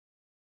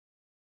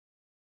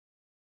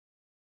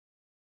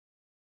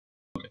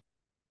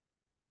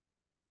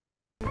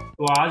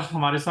तो आज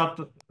हमारे साथ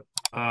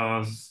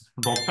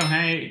डॉक्टर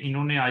हैं।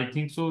 इन्होंने आई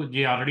थिंक सो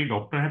ये ऑलरेडी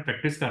डॉक्टर हैं,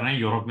 प्रैक्टिस कर रहे हैं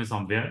यूरोप में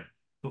समवेयर।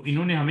 तो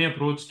इन्होंने हमें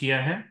अप्रोच किया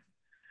है,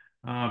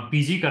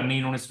 पीजी करनी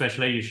इन्होंने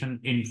स्पेशलाइजेशन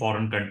इन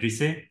फॉरेन कंट्री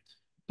से।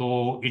 तो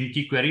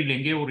इनकी क्वेरी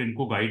लेंगे और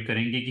इनको गाइड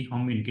करेंगे कि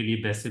हम इनके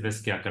लिए बेस्ट से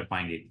बेस्ट क्या कर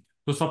पाएंगे।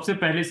 तो सबसे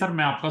पहले सर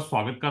मैं आपका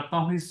स्वागत करता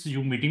हूँ इस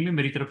यूम मीटिंग में।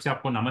 मेरी तरफ से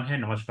आपको नमन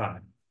है, नमस्कार है।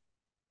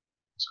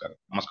 नमस्कार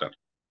नमस्कार।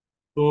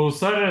 तो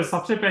सर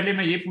सबसे पहले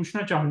मैं ये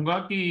पूछना चाहूंगा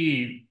कि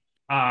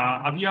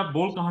अभी आप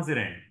बोल कहाँ से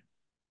रहे हैं?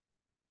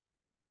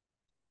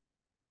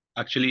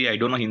 Actually, I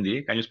don't know Hindi.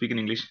 Can you speak in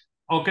English?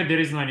 Okay,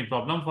 there is no any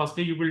problem.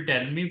 Firstly, you will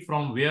tell me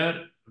from where,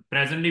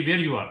 presently where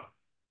you are.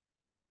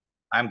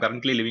 I am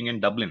currently living in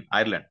Dublin,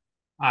 Ireland.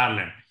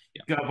 Ireland.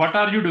 Yeah. What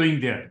are you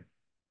doing there?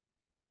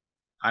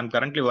 I am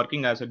currently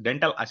working as a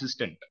dental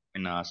assistant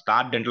in a Star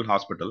Dental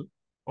Hospital.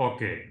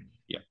 Okay,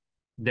 Yeah. Yeah.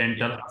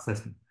 dental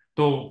assistant.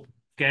 So,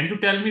 can you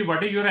tell me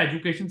what is your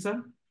education, sir?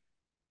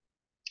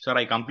 Sir,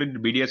 I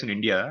completed BDS in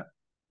India,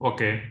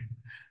 Okay.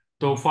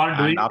 So, for and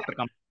doing after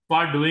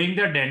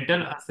the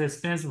dental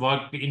assistance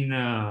work in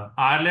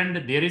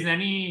Ireland, there is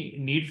any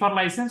need for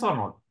license or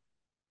not?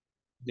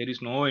 there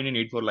is no any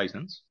need for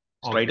license.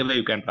 Straight Okay. away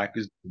you can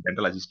practice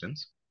dental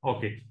assistance.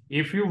 Okay.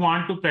 If you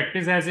want to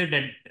practice as a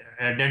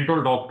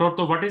dental doctor,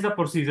 so what is the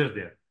procedure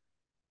there?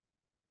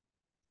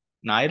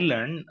 In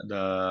Ireland,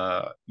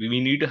 we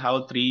need to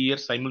have 3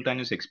 years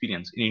simultaneous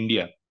experience in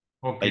India,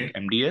 like Okay.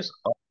 MDS,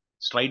 or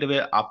straight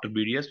away after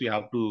BDS we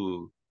have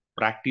to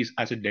practice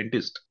as a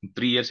dentist.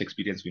 3 years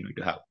experience we need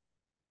to have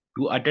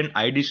to attend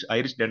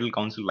Irish Dental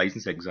Council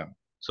license exam. Hmm.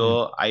 So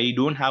I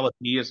don't have a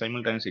 3 year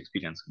simultaneous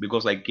experience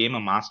because I came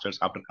a master's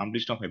after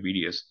completion of my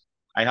BDS.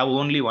 I have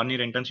only 1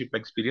 year internship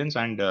experience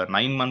and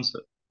 9 months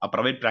a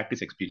private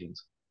practice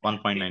experience,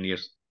 1.9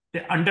 years.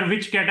 Under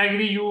which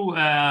category you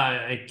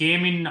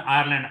came in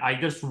Ireland,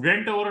 either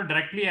student or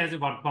directly as a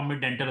work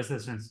permit dental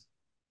assistant?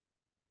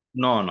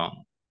 No, no.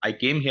 I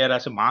came here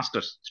as a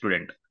master's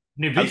student,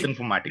 नहीं, health Which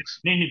informatics.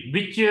 नहीं, नहीं,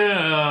 which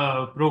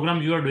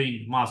program you are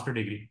doing master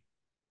degree?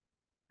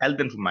 Health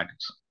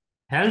informatics.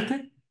 Health?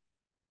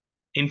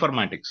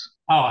 Informatics.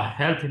 Oh,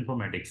 health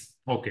informatics.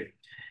 Okay.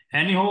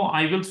 Anyhow,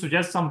 I will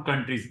suggest some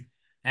countries.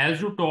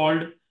 As you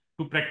told,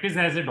 to practice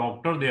as a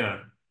doctor there,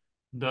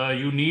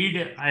 you need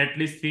at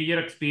least 3 year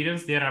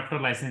experience there after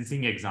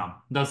licensing exam.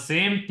 The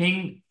same thing,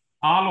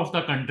 all of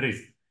the countries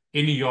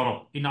in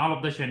Europe, in all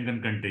of the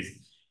Schengen countries.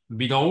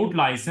 Without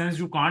license,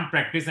 you can't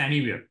practice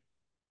anywhere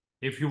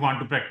if you want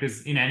to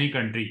practice in any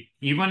country.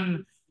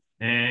 Even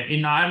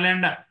in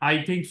Ireland,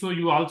 I think so.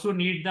 You also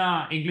need the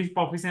English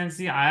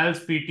proficiency,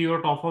 IELTS, PT,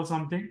 or TOEFL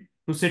something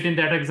to sit in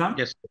that exam.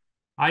 Yes,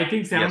 I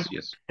think yes,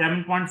 yes.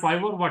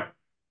 7.5 or what?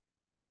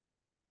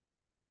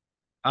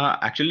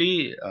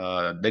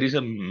 There is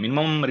a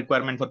minimum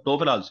requirement for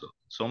TOEFL also.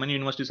 So many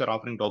universities are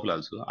offering TOEFL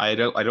also. I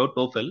wrote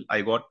TOEFL.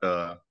 I got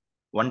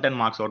 110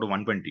 marks out of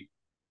 120.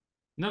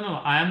 No, no.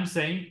 I am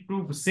saying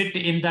to sit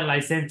in the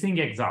licensing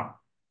exam.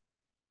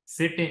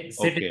 Sit in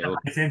Okay, the okay.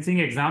 licensing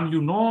exam.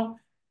 You know,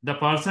 the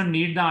person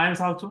need the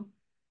IELTS also.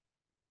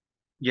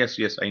 Yes,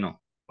 yes, I know.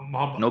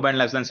 How, No band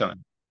less than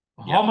 7.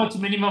 how Yeah. much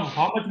minimum?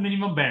 How much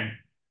minimum band?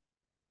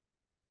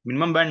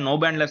 Minimum band, no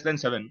band less than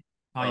 7.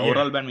 Yeah.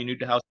 Overall band, we need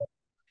to have 7.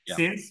 Yeah.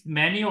 Since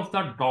many of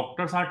the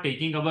doctors are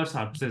taking our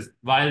services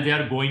while they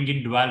are going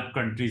in developed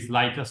countries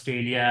like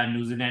Australia,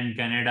 New Zealand,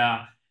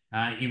 Canada,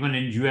 even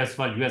in US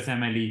for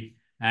USMLE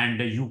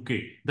and UK.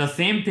 The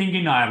same thing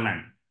in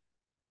Ireland.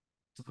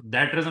 So for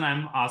that reason,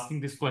 I'm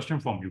asking this question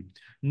from you.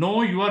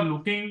 No, you are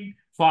looking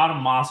for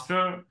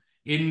master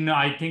in,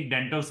 I think,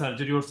 dental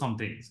surgery or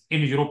something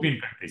in European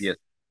countries. Yes.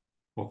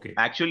 Okay.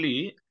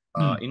 Actually,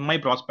 Hmm. in my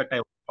prospect,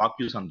 I want to talk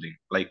you something.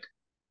 Like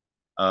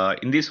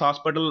in this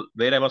hospital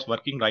where I was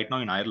working right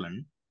now in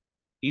Ireland,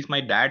 he's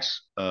my dad's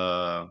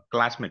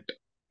classmate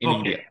in Okay.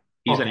 India.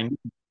 He's an Okay.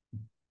 Indian.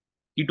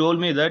 He told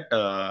me that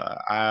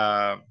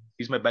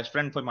he's my best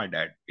friend for my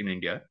dad in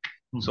India.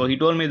 So Mhm. he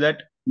told me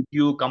that if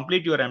you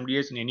complete your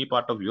MDS in any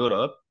part of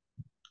Europe,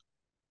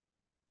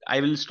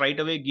 I will straight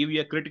away give you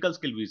a critical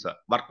skill visa,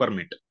 work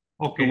permit,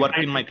 to Okay. work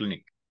in my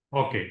clinic.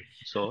 Okay.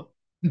 So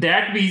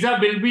That visa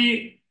will be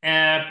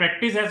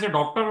practice as a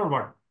doctor or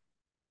what?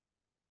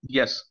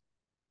 yes,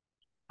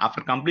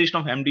 after completion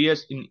of MDS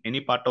in any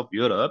part of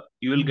Europe,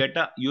 you will Hmm. get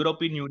a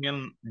European Union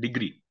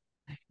degree.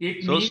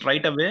 It So means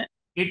straight away,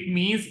 it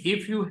means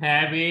if you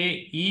have a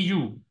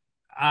EU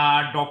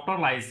doctor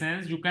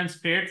license, you can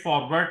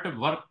straightforward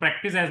work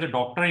practice as a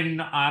doctor in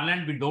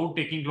Ireland without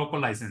taking local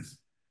license.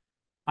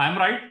 I'm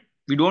right.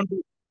 we don't.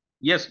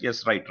 Yes,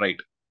 yes, right, right.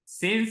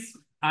 Since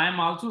I am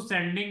also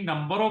sending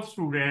number of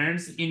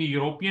students in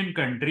European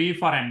country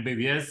for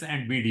MBBS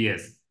and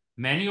BDS.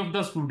 Many of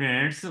the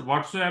students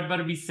whatsoever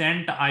we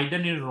sent either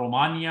in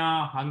Romania,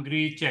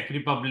 Hungary, Czech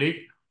Republic,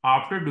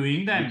 after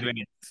doing the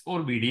Lithuania. MBBS or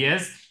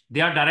BDS,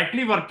 they are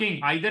directly working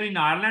either in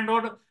Ireland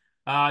or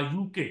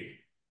UK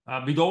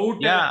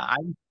without Yeah,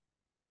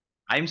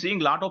 I'm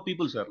seeing a lot of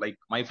people, sir. Like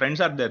my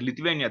friends are there,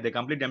 Lithuania, they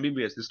complete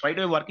MBBS. They straight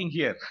away working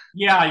here.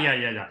 Yeah. So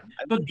Yeah,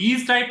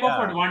 these type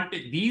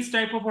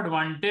of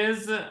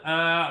advantage,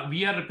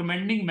 we are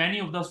recommending many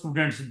of the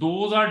students.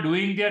 Those are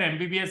doing their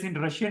MBBS in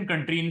Russian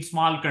country, in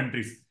small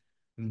countries.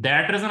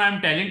 That reason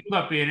I'm telling to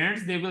the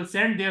parents, they will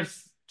send their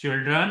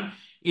children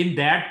in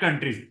that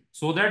countries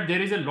so that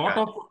there is a lot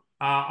yeah, of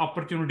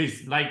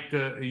opportunities, like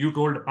you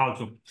told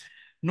also.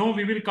 No,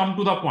 we will come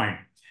to the point.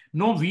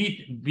 No,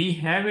 we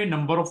have a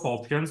number of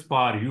options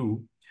for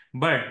you,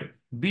 but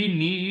we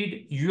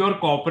need your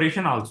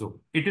cooperation also.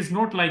 It is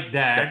not like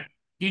yeah. that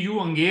कि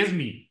you engage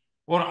me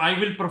or I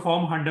will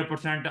perform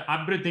 100%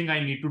 everything I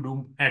need to do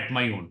at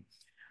my own.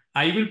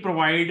 I will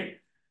provide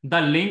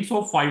the links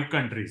of 5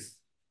 countries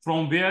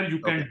from where you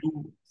Okay,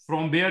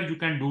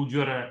 can do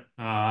your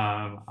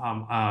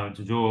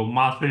जो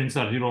master in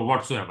surgery or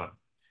whatsoever.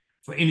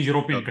 So in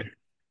European okay, country,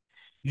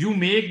 you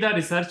make the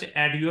research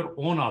at your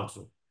own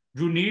also.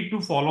 You need to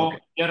okay, follow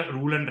their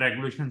rule and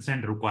regulations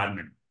and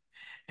requirement.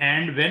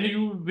 And when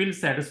you will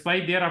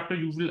satisfy thereafter,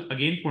 you will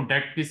again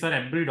contact this, sir.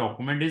 Every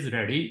document is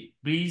ready.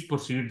 Please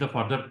proceed the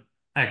further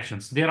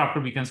actions. Thereafter,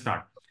 we can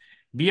start.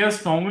 We are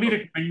strongly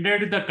okay.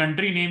 recommended. The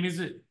country name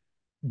is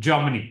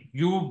Germany.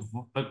 You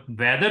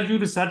whether you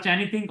research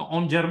anything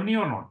on Germany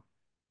or not.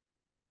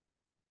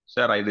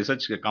 Sir, I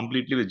researched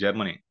completely with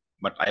Germany,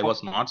 but I Oh,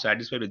 was not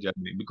satisfied with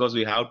Germany because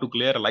we have to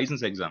clear a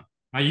license exam.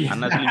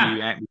 Honestly,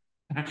 yeah. we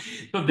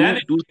So then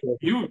two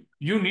stresses.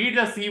 you need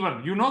a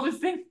C1. You know this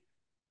thing?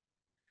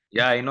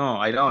 Yeah, I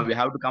know. We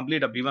have to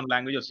complete a B1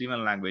 language or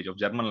C1 language of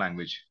German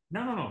language.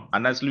 No.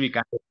 Honestly, we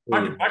can't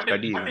But but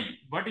study but even.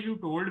 but you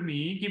told me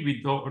कि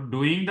with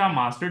doing the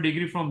master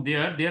degree from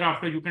there,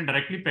 thereafter you can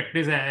directly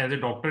practice as a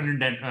doctor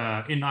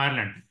in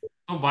Ireland.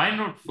 So why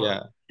not?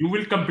 Yeah, You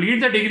will complete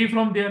the degree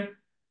from there.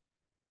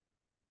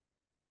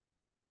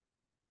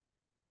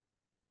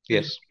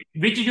 yes.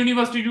 Which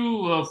university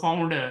you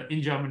found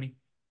in Germany?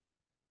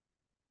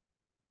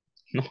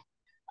 No,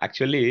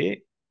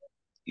 actually,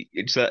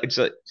 it's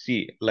a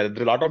see. Like,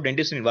 there are a lot of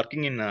dentists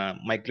working in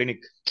my clinic.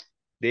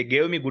 They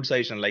gave me good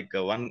suggestion. Like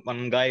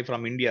one guy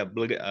from India,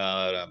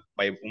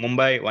 by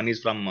Mumbai. One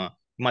is from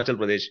Himachal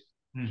Pradesh.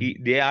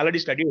 Mhm. They already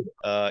studied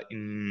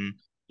in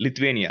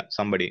Lithuania.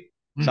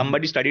 Mhm.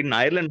 Somebody studied in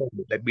Ireland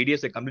only, like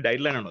BDS. They complete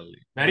Ireland only.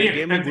 Very They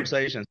gave me good expensive.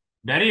 suggestions.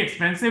 Very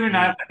expensive in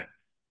Mm. Ireland.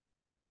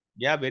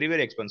 Yeah, very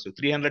very expensive.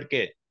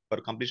 300K for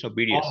completion of Oh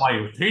BDS. my,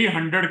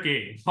 300K.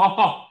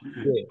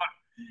 Yeah,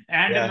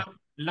 And yeah.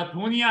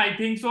 Lithuania, I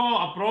think so,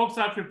 approx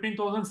are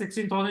 15,000,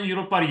 16,000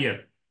 euro per year.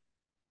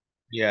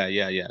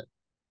 Yeah.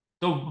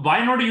 So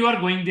why not you are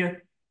going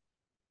there?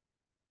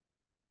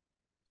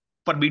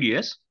 For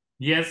BDS,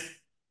 Yes.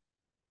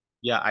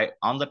 yeah. I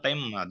on the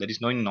time there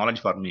is no knowledge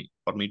for me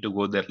to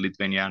go there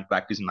Lithuania and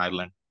practice in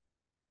Ireland.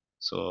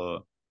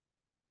 So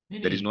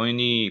नहीं there is नहीं no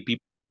any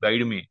people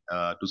guide me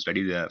to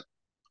study there,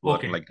 work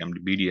Okay. like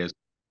BDS.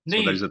 So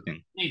that नहीं is the thing.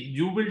 नहीं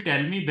you will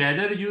tell me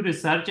whether you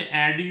research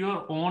at your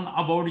own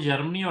about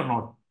Germany or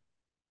not.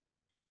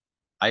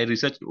 I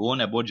researched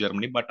own about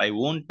Germany, but I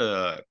won't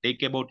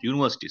take about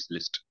universities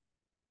list.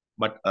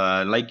 But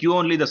like you,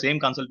 only the same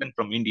consultant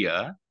from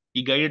India,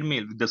 he guided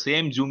me with the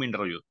same Zoom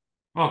interview.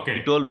 He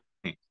Okay. told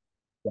me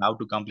you have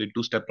to complete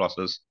two-step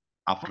process.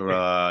 After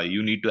Okay.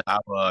 you need to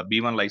have a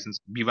B1 license,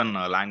 B1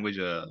 language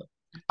up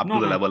to No,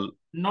 the no, level.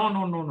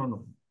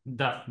 no.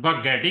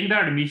 But getting the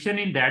admission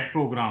in that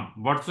program,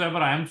 whatsoever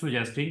I am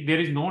suggesting, there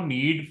is no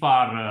need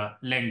for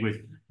language.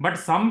 But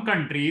some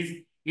countries,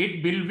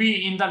 it will be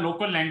in the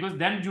local language,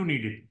 then you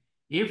need it.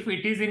 If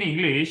it is in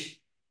English,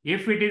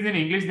 if it is in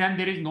English, then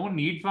there is no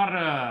need for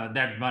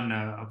that one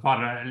for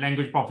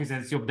language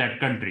proficiency of that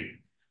country.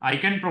 I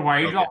can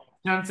provide the Okay,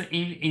 options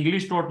in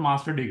English taught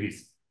master degrees.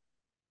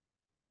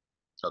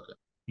 okay,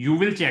 You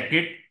will check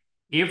it.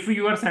 If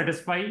you are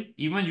satisfied,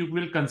 even you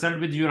will consult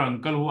with your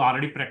uncle who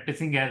already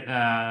practicing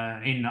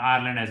in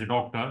Ireland as a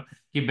doctor,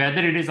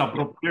 whether it is yeah.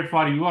 appropriate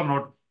for you or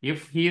not.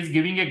 If he is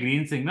giving a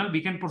green signal,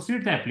 we can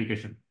proceed the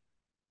application.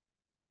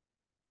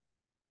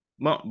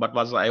 No, but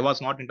I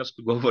was not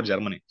interested to go for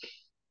Germany.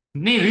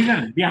 No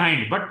reason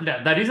behind, but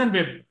the reason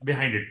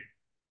behind it.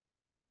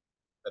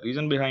 The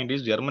reason behind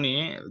is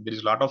Germany. There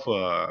is a lot of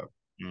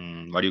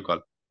what do you call,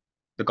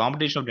 the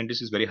competition of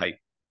dentists is very high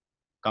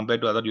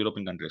compared to other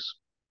European countries.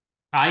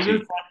 I will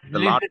See, the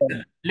lot of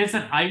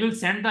listen. I will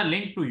send the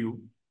link to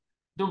you.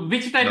 So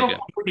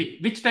okay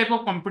which type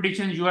of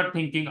competition you are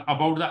thinking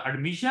about the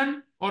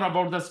admission or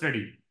about the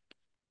study?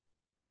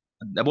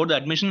 about the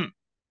admission.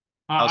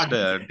 I was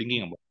Admission.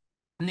 thinking about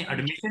The admission.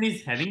 admission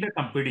is having the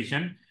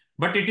competition,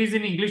 but it is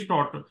in English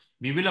taught.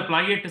 We will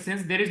apply it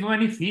since there is no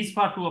any fees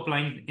for to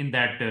applying in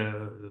that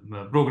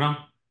program.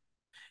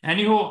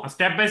 Anyhow,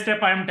 step by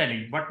step, I am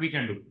telling what we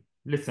can do.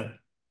 Listen.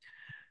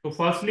 So,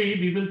 firstly,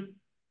 we will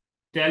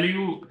tell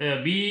you,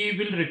 we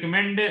will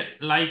recommend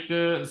like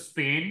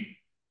Spain,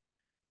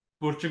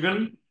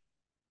 Portugal,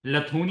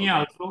 Lithuania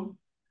Okay, also.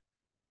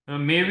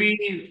 okay.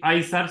 Maybe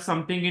I search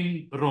something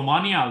in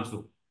Romania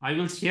also. I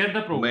will share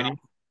the program.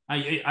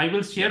 Romania. I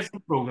will Yeah. share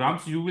some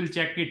programs. You will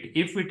check it.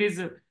 If it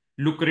is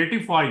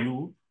lucrative for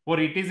you, or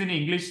it is in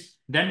English,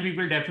 then we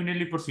will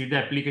definitely proceed the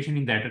application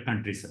in that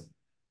country, sir.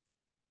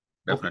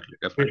 Okay. Definitely,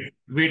 definitely.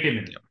 Wait a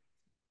minute. Yeah.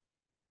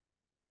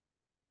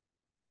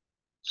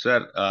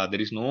 Sir,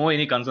 there is no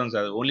any concern,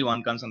 sir. Only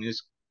one concern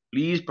is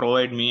please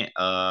provide me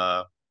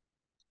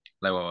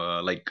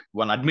like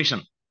one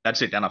admission.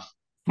 That's it, enough.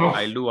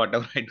 I'll do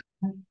whatever I do.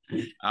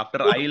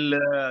 After I'll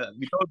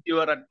without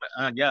your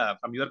yeah,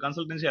 from your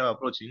consultancy I'm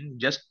approaching,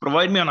 just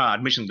provide me an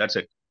admission. That's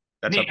it.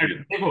 That's up to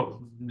you.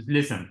 देखो,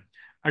 listen,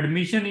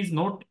 admission is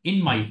not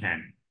in my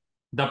hand.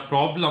 The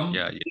problem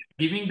Yeah, is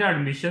giving the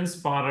admissions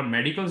for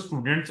medical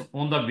students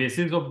on the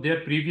basis of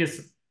their previous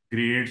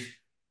grades,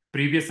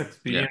 previous yeah,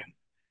 experience,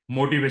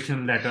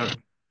 motivation letter.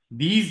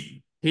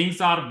 These things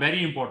are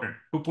very important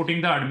to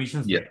putting the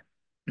admissions yeah,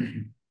 there.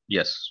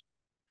 yes.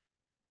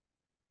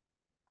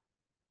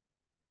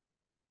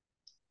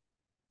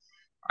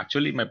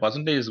 Actually, my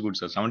percentage is good,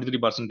 sir. 73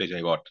 percentage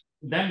I got.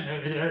 Then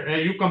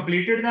you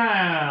completed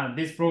the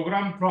this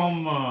program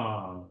from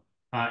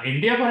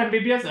India for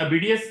MBBS,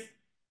 BDS.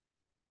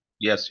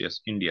 Yes, yes.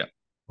 India,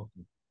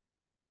 Okay.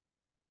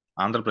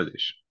 Andhra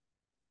Pradesh.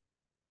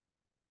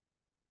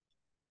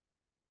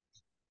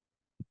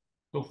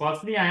 So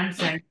firstly, I am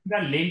sending the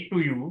link to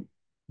you.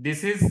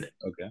 This is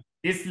Okay,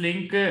 this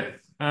link related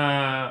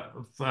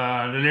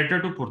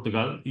to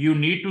Portugal. You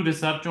need to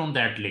research on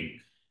that link.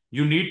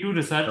 You need to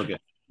research okay,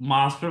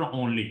 master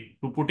only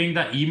to putting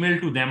the email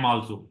to them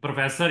also.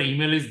 Professor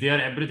email is there.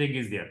 Everything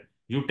is there.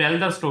 You tell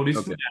the stories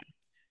to okay, them.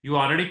 You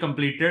already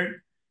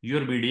completed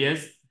your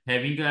BDS,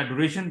 having a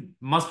duration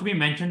must be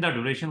mentioned, the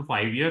duration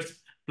 5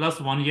 years plus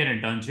 1 year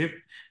internship.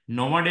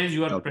 Nowadays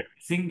you are okay,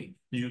 practicing.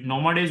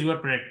 Nowadays you are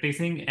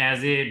practicing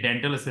as a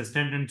dental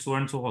assistant in so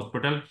and so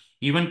hospital.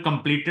 Even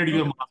completed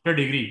your okay, master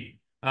degree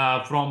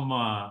from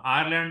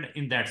Ireland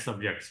in that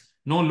subjects.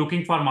 No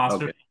looking for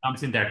master okay.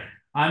 comes in that.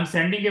 I'm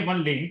sending a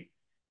one link.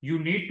 You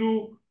need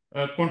to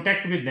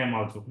contact with them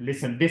also.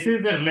 Listen, this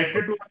is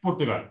related Okay. to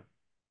Portugal.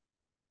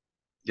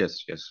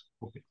 Yes, yes.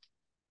 Okay.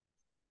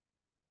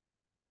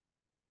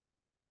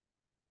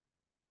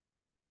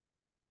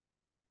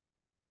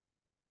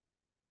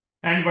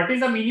 And what is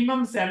the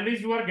minimum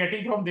salaries you are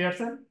getting from there,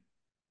 sir?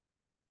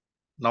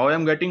 Now I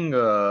am getting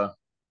I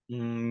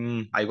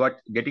got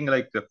getting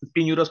like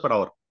 15 euros per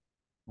hour.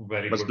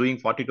 Very Was good. doing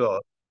 42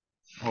 hours.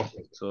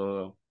 Okay,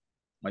 So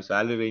my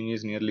salary range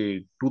is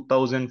nearly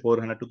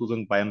 2,400 to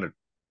 2,500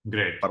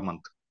 great. per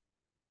month.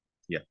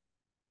 Yeah.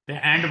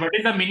 And what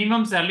is the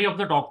minimum salary of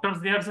the doctors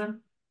there, sir?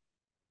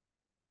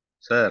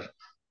 Sir,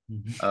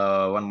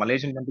 Mhm. one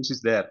Malaysian dentist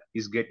is there.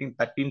 He's getting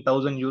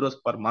 13,000 euros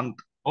per month.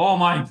 Oh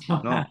my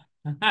No, God.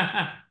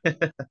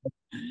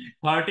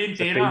 13, it's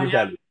a crazy 13,000,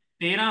 salary.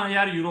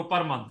 13,000 euro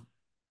per month.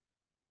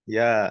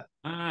 Yeah.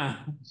 So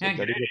Yeah,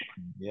 that is great.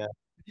 yeah.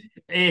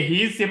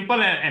 He's simple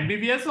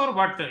MBBS or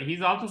what?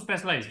 He's also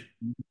specialized.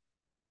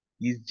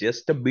 He's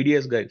just a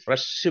BDS guy,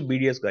 fresh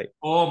BDS guy.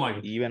 Oh my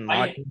God. Even not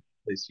I in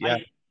this. Yeah.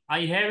 I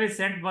I have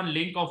sent one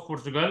link of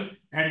Portugal,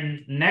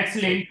 and next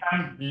link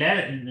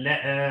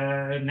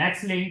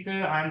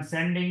Okay. I'm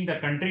sending the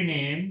country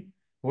name.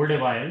 Hold a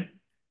while.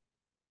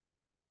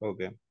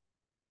 Okay.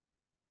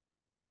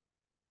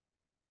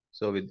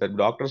 So with the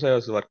doctors, I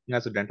was working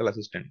as a dental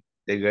assistant.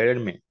 They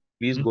guided me.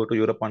 Please Hmm? go to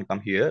Europe and come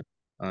here.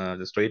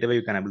 Just straight away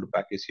you can able to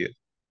practice here.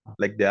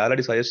 Like they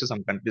already suggested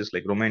some countries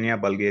like Romania,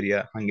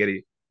 Bulgaria,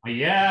 Hungary.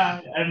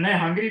 Yeah, and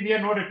Hungary we are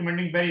not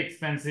recommending, very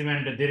expensive,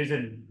 and there is a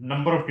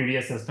number of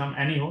TDS system.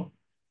 Anyhow,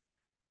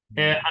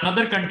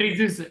 another countries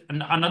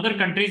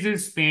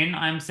is Spain.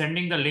 I'm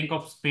sending the link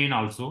of Spain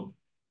also.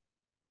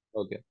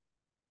 Okay.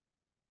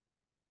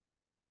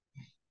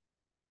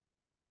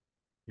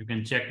 You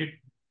can check it.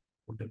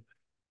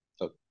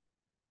 So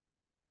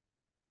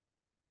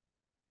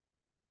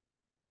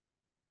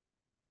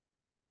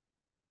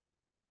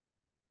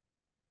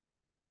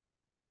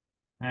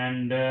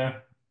And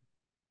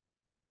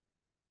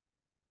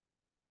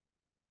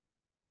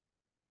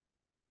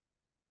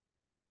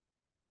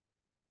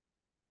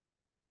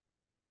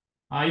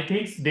I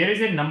think there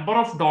is a number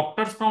of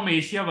doctors from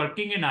Asia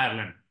working in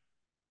Ireland.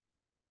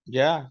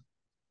 yeah,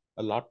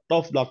 a lot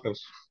of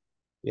doctors.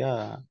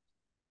 Yeah.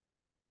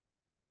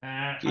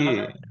 Uh, See,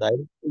 another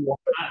the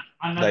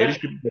another Irish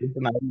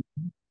people,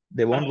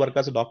 they won't work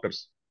as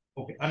doctors.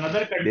 okay, another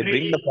They country.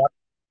 bring the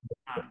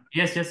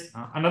Yes, yes.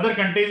 Another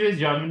country is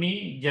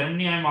Germany.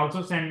 Germany, I am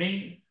also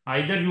sending.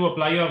 Either you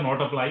apply or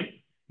not apply.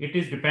 It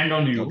is depend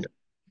on you. okay,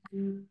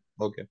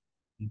 okay,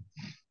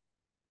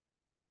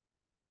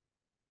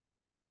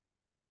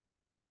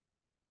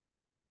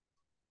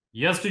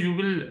 Yes, you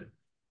will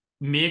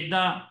make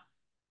the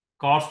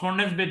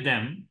correspondence with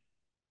them.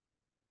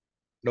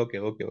 okay,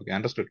 okay, okay.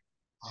 Understood.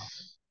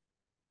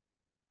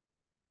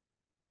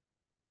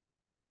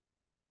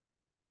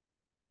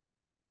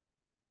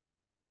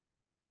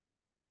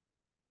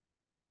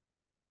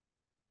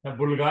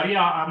 Bulgaria,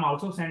 I'm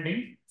also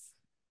sending.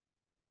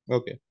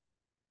 Okay.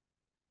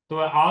 So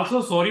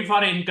also sorry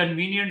for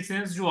inconvenience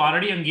since you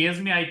already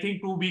engaged me, I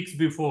think 2 weeks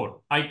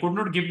before. I could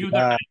not give you the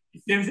Yeah,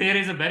 time since there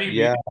is a very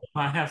yeah,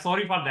 big.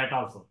 Sorry for that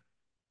also.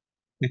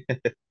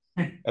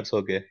 that's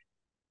okay.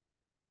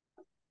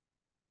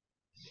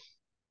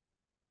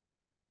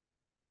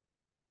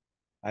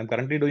 I'm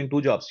currently doing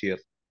 2 jobs here.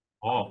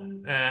 Oh,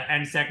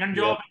 and second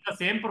Yeah. job in the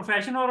same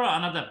profession or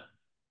another?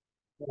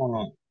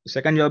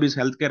 Second job is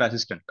healthcare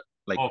assistant,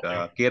 like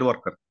Okay, care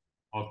worker.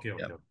 okay,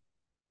 Yeah. okay.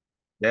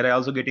 There I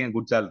also getting a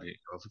good salary,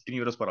 15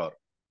 euros per hour.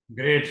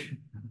 Great.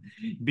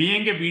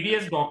 Being a Yeah.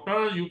 BDS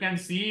doctor, you can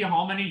see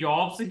how many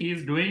jobs he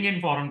is doing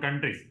in foreign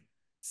countries.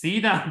 See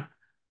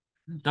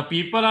the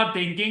people are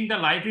thinking the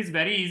life is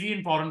very easy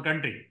in foreign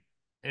country.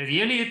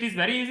 Really, it is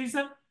very easy,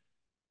 sir.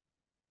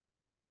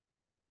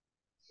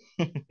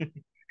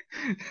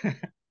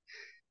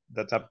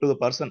 That's up to the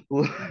person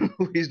who,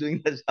 who is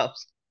doing the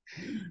jobs.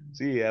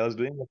 See, I was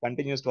doing a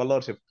continuous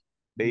 12-hour shift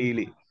Hmm.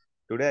 daily.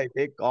 Today I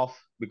take off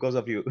because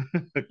of you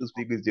to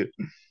speak with you.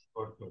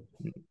 Good,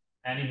 good.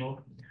 Anyhow,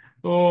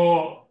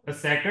 so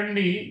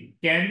secondly,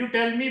 can you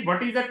tell me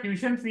what is the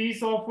tuition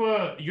fees of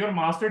your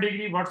master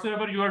degree,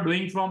 whatsoever you are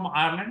doing from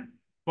Ireland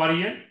per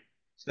year?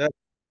 Sir,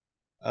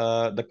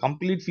 the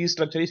complete fee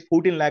structure is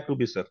 14 lakh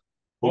rupees, sir.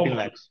 Oh 14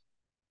 my. lakhs.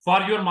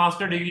 For your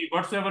master Yeah. degree,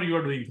 whatsoever you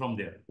are doing from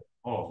there.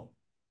 Oh,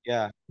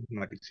 Yeah,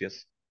 mathematics,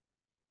 yes.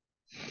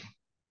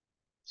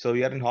 So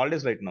we are in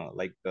holidays right now.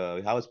 Like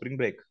we have a spring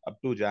break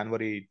up to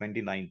January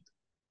 29th.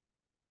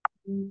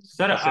 The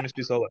sir, first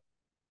semester is over.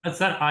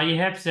 sir, I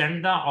have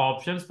sent the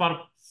options for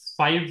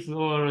 5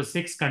 or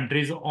 6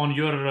 countries on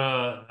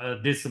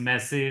your this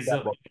message,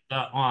 Yeah,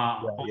 yeah,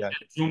 on yeah.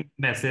 the Zoom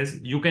message.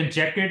 You can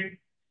check it,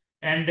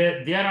 and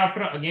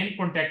thereafter again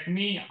contact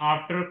me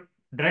after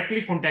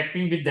directly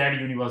contacting with that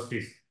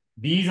universities.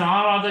 These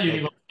are the Okay,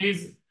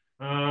 universities,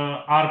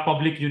 are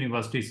public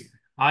universities.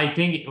 I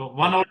think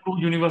one or okay, two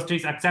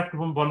universities, except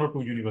from 1 or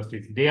 2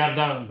 universities, they are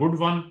the good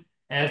one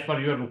as per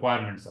your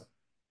requirements.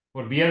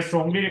 Or we are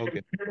strongly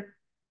okay,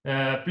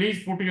 recommended.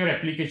 Please put your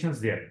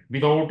applications there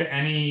without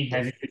any okay,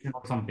 hesitation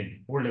or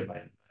something. Hold a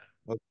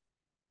while.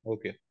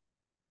 okay.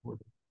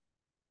 Okay.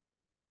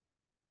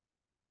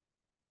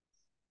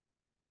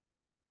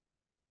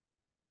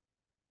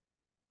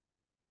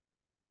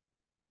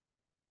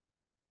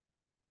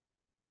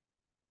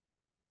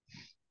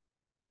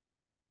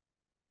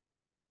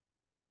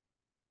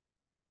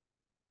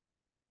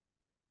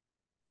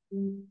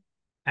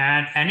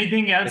 And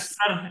anything Yes. else,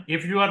 sir?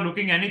 If you are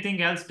looking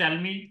anything else, tell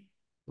me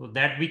so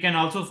that we can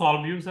also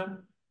solve you,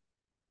 sir.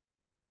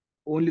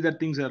 Only that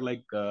things are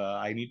like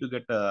I need to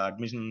get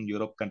admission in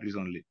Europe countries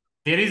only.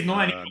 There is no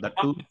any That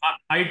too. problem.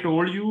 I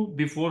told you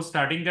before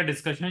starting the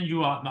discussion,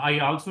 I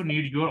also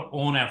need your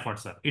own effort,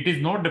 sir. It is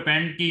not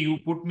depend ki you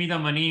put me the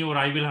money or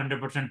I will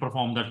 100%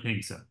 perform that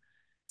thing, sir.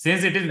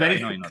 Since it is Yeah, very I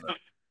know that. special,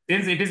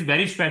 since it is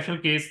very special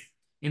case,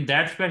 in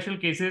that special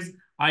cases,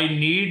 I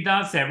need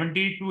the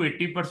 70 to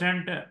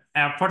 80%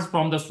 efforts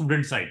from the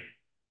student side.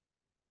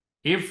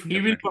 Definitely.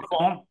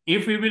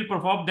 If he will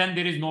perform, then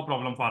there is no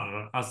problem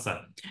for us, sir.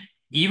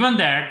 Even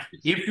that,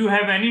 Yes. if you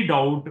have any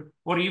doubt,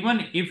 or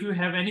even if you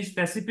have any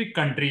specific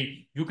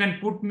country, you can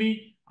put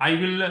me. I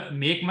will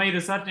make my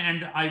research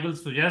and I will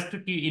suggest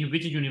in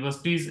which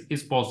universities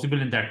is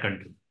possible in that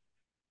country.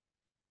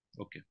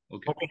 Okay.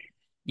 Okay. Okay.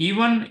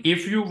 Even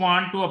if you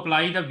want to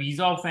apply the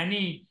visa of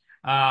any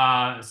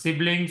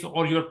siblings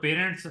or your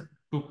parents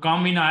to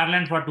come in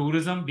Ireland for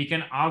tourism, we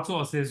can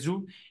also assist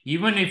you.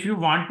 Even if you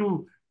want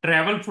to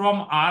travel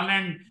from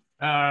Ireland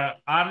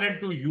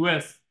to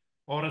US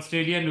or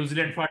Australia, New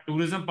Zealand for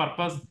tourism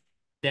purpose,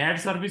 that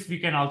service we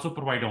can also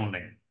provide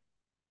online.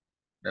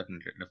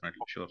 Definitely.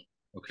 Definitely. Sure.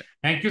 Okay.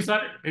 Thank you,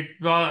 sir.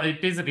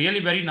 It is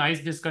really very nice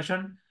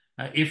discussion.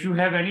 If you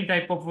have any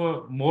type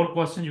of more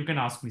questions, you can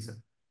ask me, sir.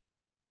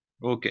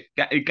 Okay.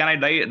 Can I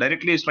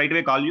directly straight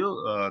away call you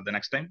the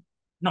next time?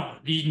 No,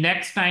 the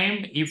next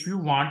time, if you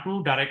want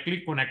to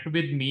directly connect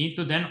with me,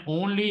 so then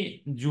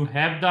only you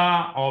have the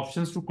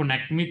options to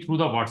connect me through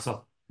the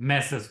WhatsApp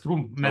message, through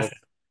Okay. message.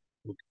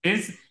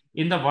 Since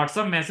in the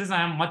WhatsApp message,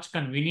 I am much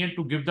convenient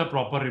to give the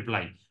proper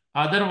reply.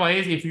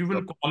 Otherwise, if you will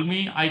Okay. call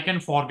me, I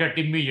can forget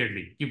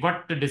immediately.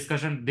 What the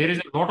discussion, there is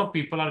a lot of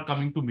people are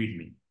coming to meet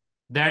me.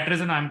 That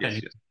reason I'm Yes.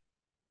 telling. Yes.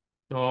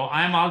 So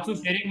I am also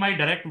sharing my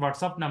direct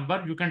WhatsApp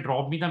number. You can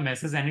drop me the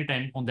message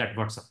anytime on that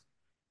WhatsApp.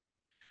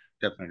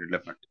 Definitely.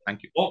 Definitely.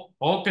 Thank you. Oh,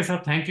 okay,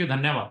 sir. Thank you.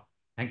 Dhanyavad.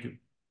 Thank you.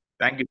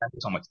 Thank you. Thank you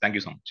so much. Thank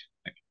you so much.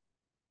 Thank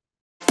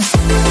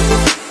you.